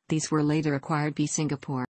 1994. These were later acquired by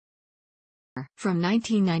Singapore. From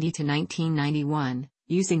 1990 to 1991,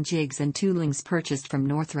 using jigs and toolings purchased from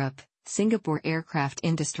Northrop, Singapore Aircraft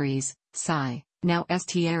Industries, SAI, now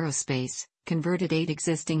ST Aerospace, converted 8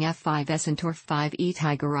 existing F-5s into F-5E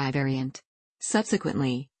Tiger I variant.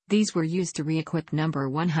 Subsequently, these were used to re-equip No.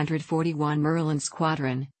 141 Merlin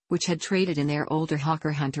Squadron, which had traded in their older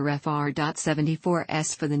Hawker Hunter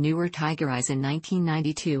FR.74s for the newer Tiger Is in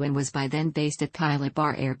 1992 and was by then based at Pilot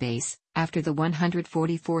Bar Air Base, after the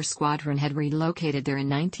 144 Squadron had relocated there in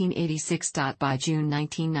 1986. By June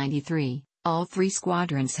 1993, all 3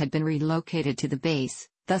 squadrons had been relocated to the base,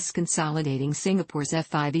 thus consolidating Singapore's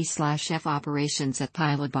F-5E/F operations at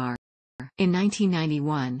Pilot Bar. In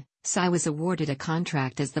 1991, SAI was awarded a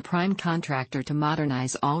contract as the prime contractor to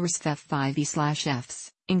modernize all RSF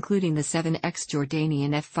F-5E/Fs, including the 7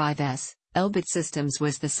 ex-Jordanian F-5s. Elbit Systems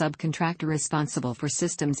was the subcontractor responsible for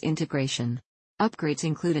systems integration. Upgrades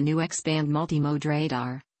include a new X-band multi-mode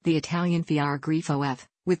radar, the Italian Fiar Grifo F,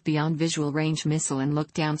 with beyond visual range missile and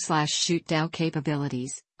look-down/shoot-down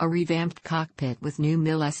capabilities, a revamped cockpit with new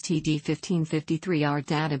MIL STD-1553R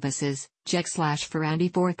databuses,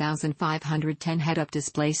 JEC/Ferranti 4510 head-up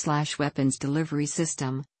display/weapons delivery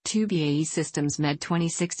system, two BAE Systems MED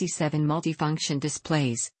 2067 multifunction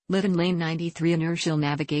displays, lit and lane 93 inertial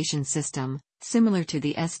navigation system, similar to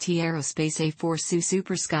the ST Aerospace A4 SU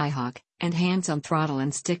Super Skyhawk, and hands-on throttle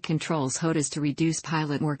and stick controls HOTAS to reduce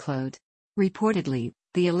pilot workload. Reportedly,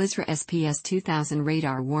 the Elisra SPS 2000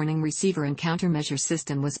 radar warning receiver and countermeasure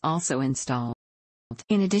system was also installed.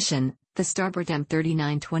 In addition, the starboard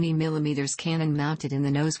M39 20mm cannon mounted in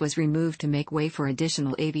the nose was removed to make way for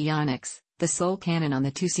additional avionics. The sole cannon on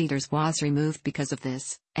the two-seaters was removed because of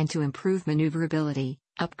this, and to improve maneuverability,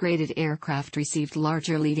 upgraded aircraft received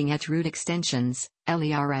larger leading-edge root extensions,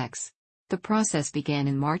 LERX. The process began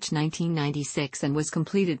in March 1996 and was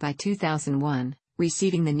completed by 2001.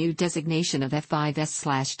 Receiving the new designation of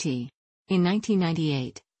F5S/T. In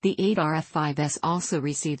 1998, the 8R F5S also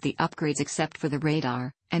received the upgrades except for the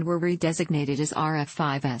radar, and were redesignated as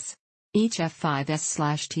RF5S. Each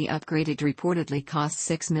F5S/T upgraded reportedly cost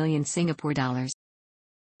 6 million Singapore dollars.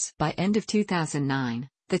 By end of 2009,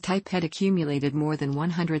 the type had accumulated more than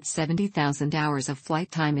 170,000 hours of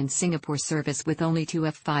flight time in Singapore service, with only two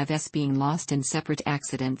F5S being lost in separate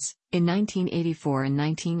accidents, in 1984 and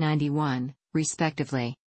 1991.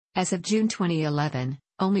 Respectively. As of June 2011,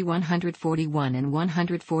 only 141 and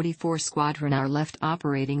 144 squadron are left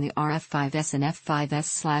operating the RF-5S and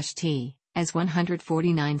F-5S/T, as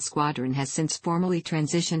 149 squadron has since formally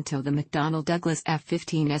transitioned to the McDonnell Douglas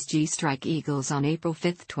F-15SG Strike Eagles on April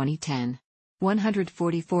 5, 2010.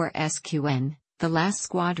 144 SQN, the last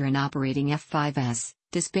squadron operating F-5S,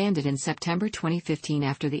 disbanded in September 2015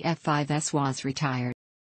 after the F-5S was retired.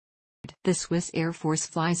 The Swiss Air Force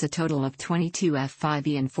flies a total of 22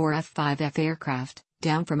 F-5E and 4 F-5F aircraft,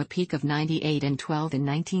 down from a peak of 98 and 12 in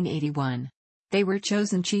 1981. They were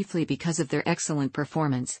chosen chiefly because of their excellent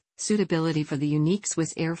performance, suitability for the unique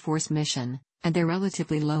Swiss Air Force mission, and their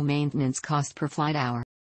relatively low maintenance cost per flight hour.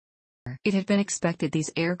 It had been expected these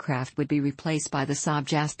aircraft would be replaced by the Saab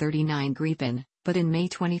JAS 39 Gripen, but in May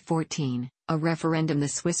 2014, a referendum the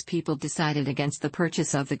Swiss people decided against the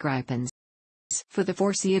purchase of the Gripens. For the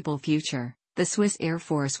foreseeable future, the Swiss Air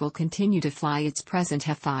Force will continue to fly its present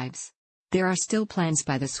F-5s. There are still plans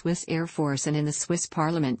by the Swiss Air Force and in the Swiss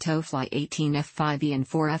Parliament to fly 18 F-5E and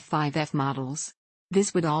 4 F-5F models.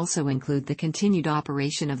 This would also include the continued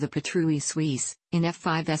operation of the Patrouille Suisse, in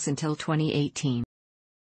F-5S until 2018.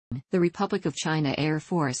 The Republic of China Air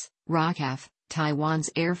Force, ROCAF, Taiwan's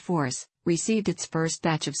Air Force, received its first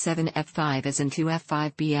batch of 7 F-5s and 2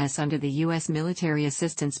 F-5Bs under the U.S. Military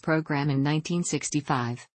Assistance Program in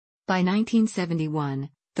 1965. By 1971,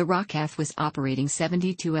 the ROCAF was operating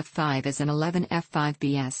 72 F-5s and 11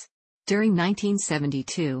 F-5Bs. During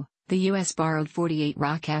 1972, the U.S. borrowed 48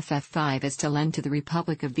 ROCAF F-5s to lend to the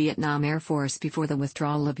Republic of Vietnam Air Force before the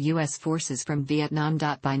withdrawal of U.S. forces from Vietnam.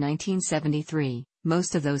 By 1973,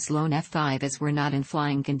 most of those lone F-5s were not in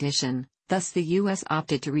flying condition. Thus the U.S.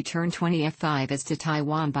 opted to return 20 F-5s to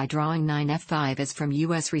Taiwan by drawing 9 F-5s from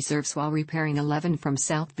U.S. reserves while repairing 11 from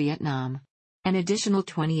South Vietnam. An additional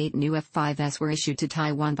 28 new F-5s were issued to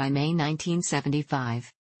Taiwan by May 1975.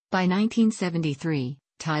 By 1973,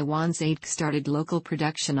 Taiwan's AIDC started local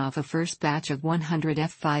production of a first batch of 100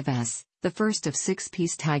 F-5s, the first of 6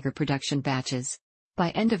 Peace Tiger production batches.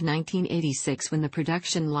 By end of 1986, when the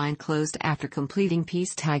production line closed after completing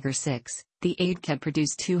Peace Tiger 6, the AIDC had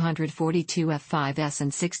produced 242 F-5s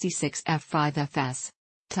and 66 F-5FS.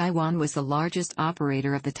 Taiwan was the largest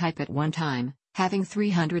operator of the type at one time, having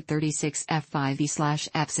 336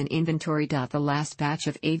 F-5E/Fs in inventory. The last batch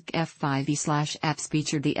of AIDC F-5E/Fs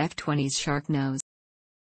featured the F-20's shark nose.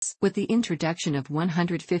 With the introduction of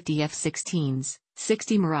 150 F-16s,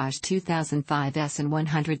 60 Mirage 2005s and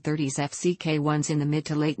 130s FCK-1s in the mid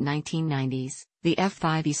to late 1990s, the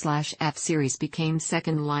F-5E/F series became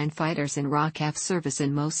second-line fighters in ROCAF service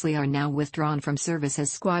and mostly are now withdrawn from service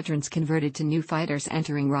as squadrons converted to new fighters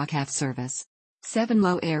entering ROCAF service. 7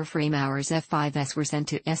 low airframe hours F-5s were sent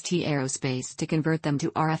to ST Aerospace to convert them to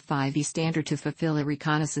RF-5E standard to fulfill a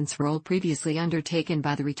reconnaissance role previously undertaken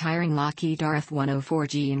by the retiring Lockheed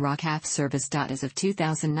RF-104G in ROCAF service. As of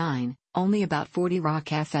 2009, only about 40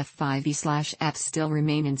 ROCAF F-5E/Fs still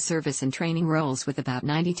remain in service and training roles, with about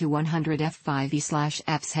 90 to 100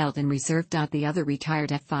 F-5E/Fs held in reserve. The other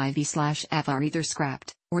retired F-5E/F are either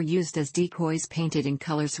scrapped, or used as decoys painted in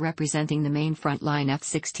colors representing the main frontline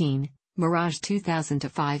F-16, Mirage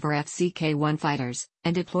 2000-5 or FCK-1 fighters,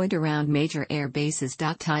 and deployed around major air bases.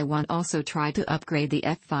 Taiwan also tried to upgrade the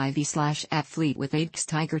F-5E/F fleet with AIDC's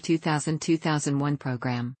Tiger 2000-2001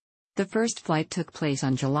 program. The first flight took place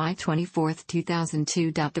on July 24,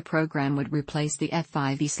 2002. The program would replace the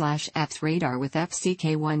F-5E/F's radar with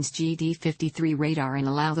FCK-1's GD-53 radar and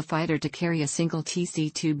allow the fighter to carry a single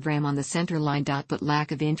TC tube ram on the center line. But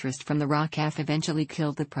lack of interest from the ROK-F eventually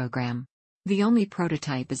killed the program. The only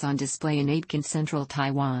prototype is on display in Aitkin, central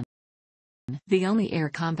Taiwan. The only air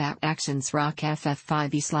combat actions ROK-F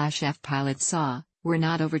F-5E/F pilots saw were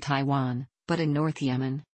not over Taiwan, but in North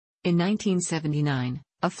Yemen. In 1979,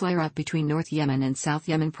 a flare-up between North Yemen and South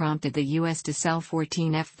Yemen prompted the U.S. to sell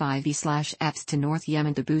 14 F-5E/Fs to North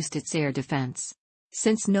Yemen to boost its air defense.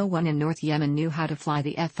 Since no one in North Yemen knew how to fly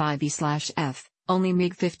the F-5E/F, only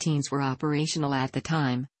MiG-15s were operational at the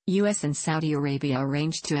time. U.S. and Saudi Arabia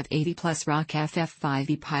arranged to have 80-plus ROK-F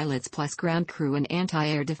F-5E pilots plus ground crew and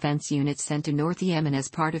anti-air defense units sent to North Yemen as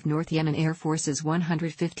part of North Yemen Air Force's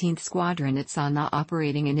 115th Squadron at Sana'a,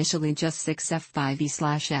 operating initially just 6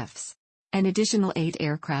 F-5E/Fs. An additional 8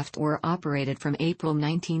 aircraft were operated from April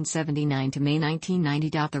 1979 to May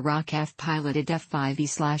 1990. The ROK-F piloted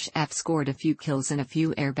F-5E/F scored a few kills in a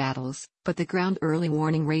few air battles, but the ground early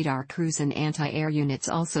warning radar crews and anti-air units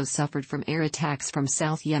also suffered from air attacks from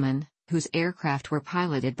South Yemen, whose aircraft were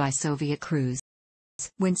piloted by Soviet crews.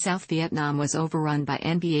 When South Vietnam was overrun by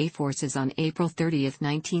NBA forces on April 30,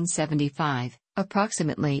 1975,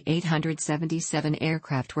 approximately 877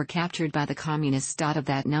 aircraft were captured by the Communists. Of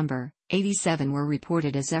that number, 87 were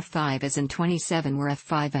reported as F-5s and 27 were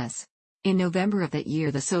F-5s. In November of that year,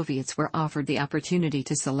 the Soviets were offered the opportunity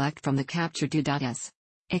to select from the captured U.S.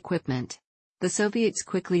 equipment. The Soviets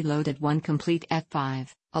quickly loaded one complete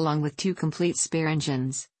F-5, along with 2 complete spare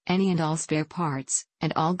engines, any and all spare parts,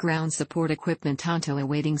 and all ground support equipment onto a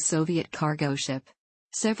waiting Soviet cargo ship.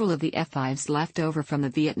 Several of the F-5s left over from the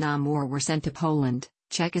Vietnam War were sent to Poland,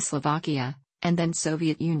 Czechoslovakia, and then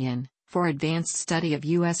Soviet Union, for advanced study of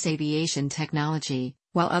U.S. aviation technology,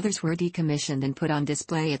 while others were decommissioned and put on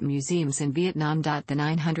display at museums in Vietnam. The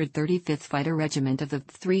 935th Fighter Regiment of the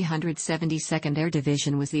 372nd Air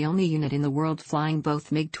Division was the only unit in the world flying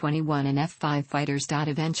both MiG-21 and F-5 fighters.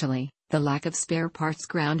 Eventually, the lack of spare parts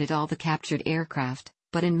grounded all the captured aircraft,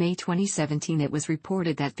 but in May 2017 it was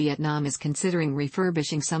reported that Vietnam is considering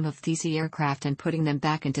refurbishing some of these aircraft and putting them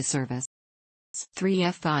back into service. 3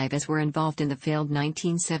 F-5s were involved in the failed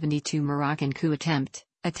 1972 Moroccan coup attempt,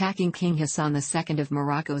 attacking King Hassan II of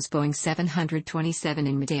Morocco's Boeing 727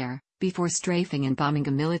 in midair, before strafing and bombing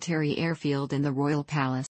a military airfield in the Royal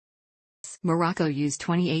Palace. Morocco used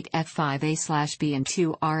 28 F-5A/B and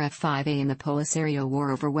 2 RF-5A in the Polisario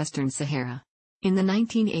War over Western Sahara. In the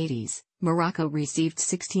 1980s, Morocco received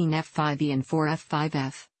 16 F-5E and 4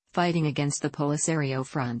 F-5F, fighting against the Polisario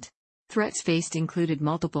Front. Threats faced included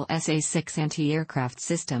multiple SA-6 anti-aircraft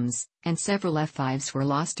systems, and several F-5s were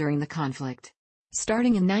lost during the conflict.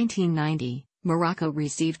 Starting in 1990, Morocco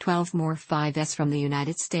received 12 more F-5s from the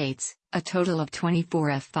United States, a total of 24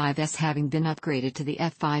 F-5s having been upgraded to the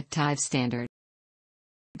F-5 type standard.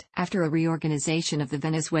 After a reorganization of the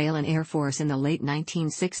Venezuelan Air Force in the late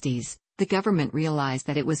 1960s, the government realized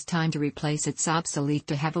that it was time to replace its obsolete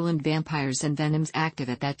de Havilland Vampires and Venoms active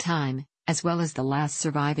at that time, as well as the last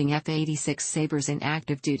surviving F-86 Sabres in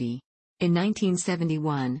active duty. In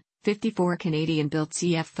 1971, 54 Canadian-built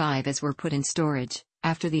CF-5s were put in storage,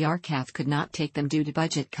 after the RCAF could not take them due to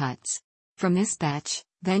budget cuts. From this batch,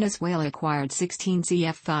 Venezuela acquired 16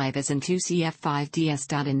 CF-5s and 2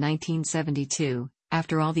 CF-5DS. In 1972,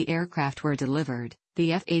 after all the aircraft were delivered,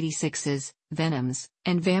 the F-86s, Venoms,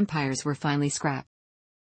 and Vampires were finally scrapped.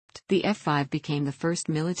 The F-5 became the first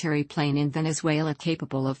military plane in Venezuela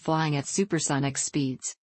capable of flying at supersonic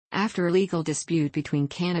speeds. After a legal dispute between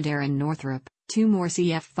Canadair and Northrop, 2 more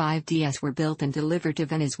CF-5DS were built and delivered to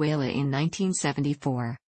Venezuela in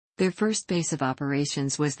 1974. Their first base of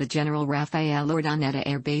operations was the General Rafael Urdaneta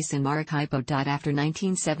Air Base in Maracaibo. After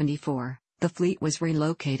 1974, the fleet was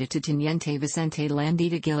relocated to Teniente Vicente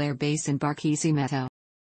Landita Gil Air Base in Barquisimeto.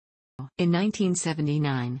 In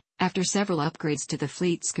 1979, after several upgrades to the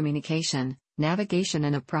fleet's communication, navigation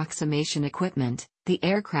and approximation equipment, the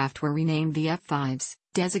aircraft were renamed the F-5s,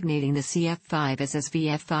 designating the CF-5s as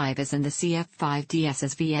VF-5s and the CF-5DS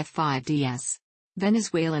as VF-5DS.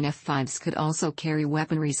 Venezuelan F-5s could also carry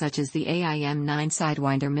weaponry such as the AIM-9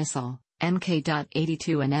 Sidewinder missile,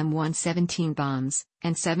 Mk.82 and M117 bombs,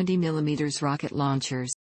 and 70mm rocket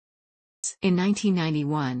launchers. In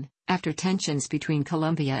 1991, after tensions between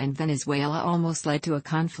Colombia and Venezuela almost led to a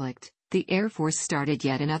conflict, the Air Force started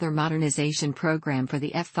yet another modernization program for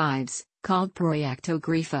the F-5s, called Proyecto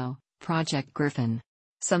Grifo, Project Griffin.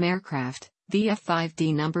 Some aircraft,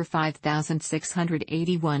 VF-5D number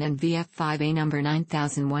 5681 and VF-5A number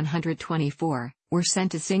 9124, were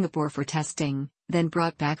sent to Singapore for testing, then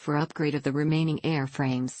brought back for upgrade of the remaining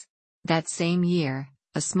airframes. That same year,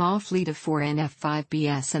 a small fleet of 4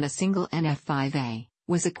 NF-5Bs and a single NF-5A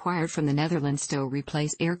was acquired from the Netherlands to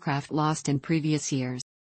replace aircraft lost in previous years.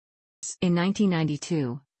 In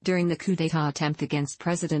 1992, during the coup d'état attempt against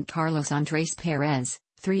President Carlos Andrés Pérez,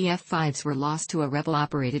 3 F-5s were lost to a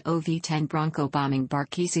rebel-operated OV-10 Bronco bombing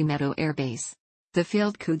Barquisimeto Air Base. The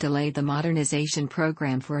failed coup delayed the modernization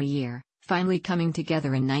program for a year, finally coming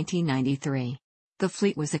together in 1993. The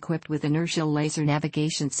fleet was equipped with inertial laser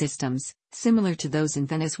navigation systems, similar to those in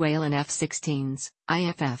Venezuelan F-16s,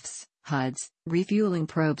 IFFs, HUDs, refueling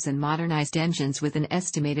probes and modernized engines with an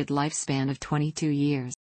estimated lifespan of 22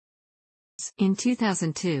 years. In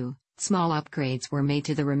 2002, small upgrades were made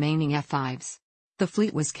to the remaining F-5s. The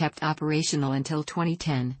fleet was kept operational until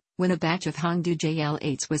 2010, when a batch of Hongdu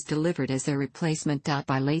JL-8s was delivered as their replacement.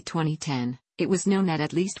 By late 2010, it was known that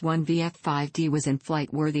at least one VF-5D was in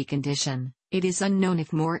flight-worthy condition. It is unknown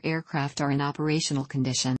if more aircraft are in operational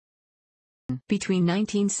condition. Between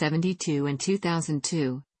 1972 and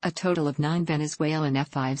 2002, a total of 9 Venezuelan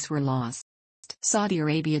F-5s were lost. Saudi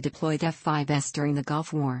Arabia deployed F-5s during the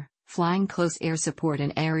Gulf War, flying close air support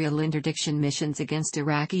and aerial interdiction missions against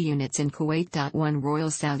Iraqi units in Kuwait. One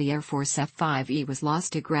Royal Saudi Air Force F-5E was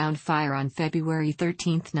lost to ground fire on February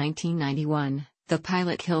 13, 1991. The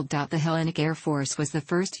pilot killed. The Hellenic Air Force was the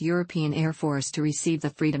first European Air Force to receive the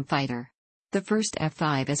Freedom Fighter. The first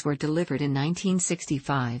F-5s were delivered in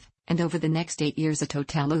 1965, and over the next 8 years a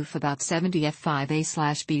total of about 70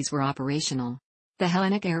 F-5A/Bs were operational. The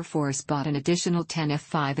Hellenic Air Force bought an additional 10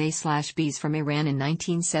 F-5A/Bs from Iran in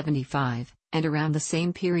 1975, and around the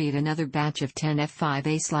same period another batch of 10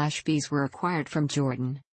 F-5A/Bs were acquired from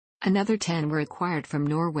Jordan. Another 10 were acquired from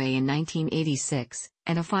Norway in 1986,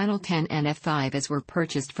 and a final 10 F-5s were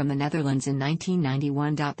purchased from the Netherlands in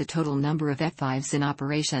 1991. The total number of F-5s in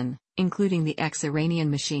operation, including the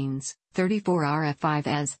ex-Iranian machines, 34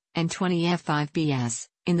 RF-5s, and 20 F-5Bs,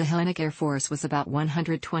 in the Hellenic Air Force was about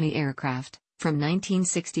 120 aircraft. From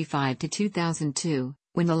 1965 to 2002,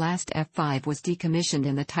 when the last F-5 was decommissioned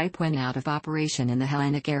and the type went out of operation in the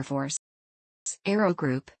Hellenic Air Force. Aero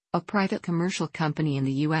Group, a private commercial company in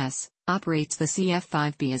the U.S., operates the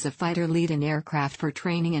CF-5B as a fighter lead-in aircraft for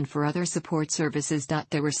training and for other support services.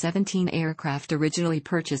 There were 17 aircraft originally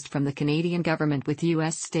purchased from the Canadian government with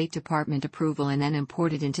U.S. State Department approval and then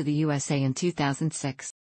imported into the USA in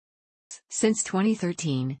 2006. Since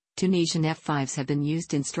 2013, Tunisian F-5s have been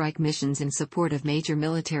used in strike missions in support of major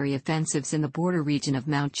military offensives in the border region of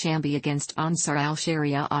Mount Chambi against Ansar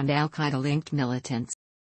al-Sharia and al-Qaeda-linked militants.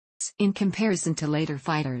 In comparison to later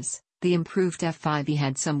fighters, the improved F-5E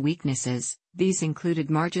had some weaknesses. These included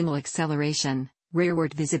marginal acceleration,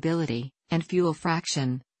 rearward visibility, and fuel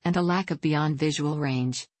fraction, and a lack of beyond visual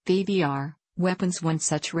range, BVR, weapons. One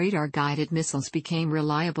such radar-guided missiles became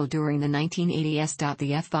reliable during the 1980s.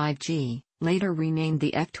 The F-5G, later renamed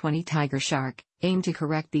the F-20 Tiger Shark, aimed to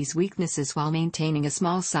correct these weaknesses while maintaining a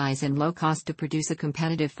small size and low cost to produce a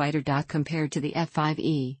competitive fighter. Compared to the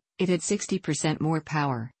F-5E, it had 60% more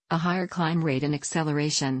power, a higher climb rate and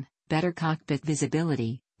acceleration, better cockpit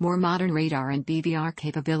visibility, more modern radar and BVR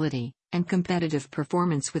capability, and competitive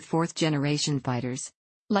performance with fourth-generation fighters.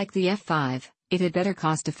 Like the F-5, it had better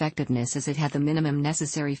cost-effectiveness as it had the minimum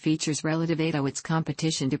necessary features relative to its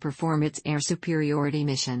competition to perform its air superiority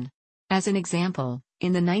mission. As an example,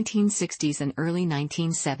 in the 1960s and early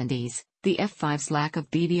 1970s, the F-5's lack of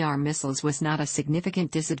BVR missiles was not a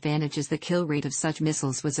significant disadvantage as the kill rate of such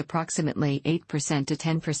missiles was approximately 8% to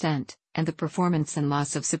 10%, and the performance and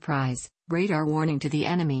loss of surprise, radar warning to the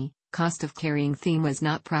enemy, cost of carrying theme was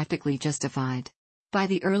not practically justified. By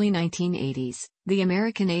the early 1980s, the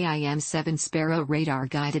American AIM-7 Sparrow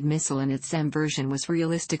radar-guided missile in its SEM version was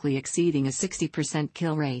realistically exceeding a 60%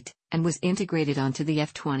 kill rate, and was integrated onto the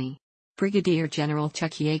F-20. Brigadier General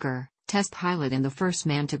Chuck Yeager, test pilot and the first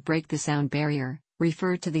man to break the sound barrier,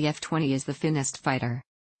 referred to the F-20 as the finest fighter.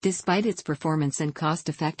 Despite its performance and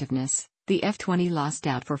cost-effectiveness, the F-20 lost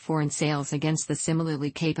out for foreign sales against the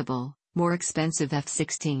similarly capable, more expensive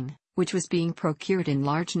F-16. Which was being procured in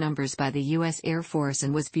large numbers by the U.S. Air Force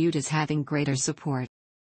and was viewed as having greater support.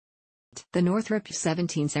 The Northrop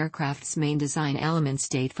F-17's aircraft's main design elements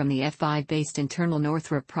date from the F-5-based internal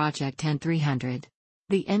Northrop Project N-300.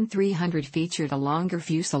 The N-300 featured a longer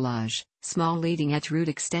fuselage, small leading-edge root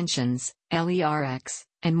extensions, LERX,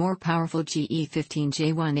 and more powerful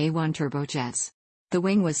GE-15J1A1 turbojets. The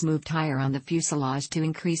wing was moved higher on the fuselage to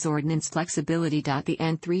increase ordnance flexibility. The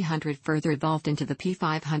N-300 further evolved into the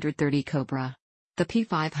P-530 Cobra. The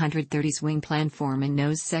P-530's wing planform and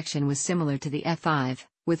nose section was similar to the F-5,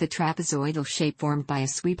 with a trapezoidal shape formed by a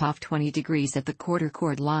sweep off 20 degrees at the quarter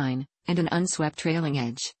chord line, and an unswept trailing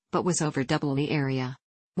edge, but was over double the area.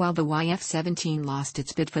 While the YF-17 lost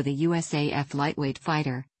its bid for the USAF lightweight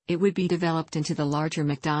fighter, it would be developed into the larger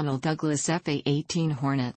McDonnell Douglas F-A-18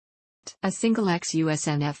 Hornet. A single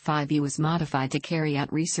ex-USN F-5E was modified to carry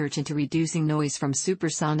out research into reducing noise from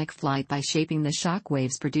supersonic flight by shaping the shock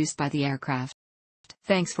waves produced by the aircraft.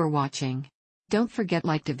 Thanks for watching. Don't forget to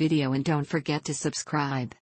like the video and don't forget to subscribe.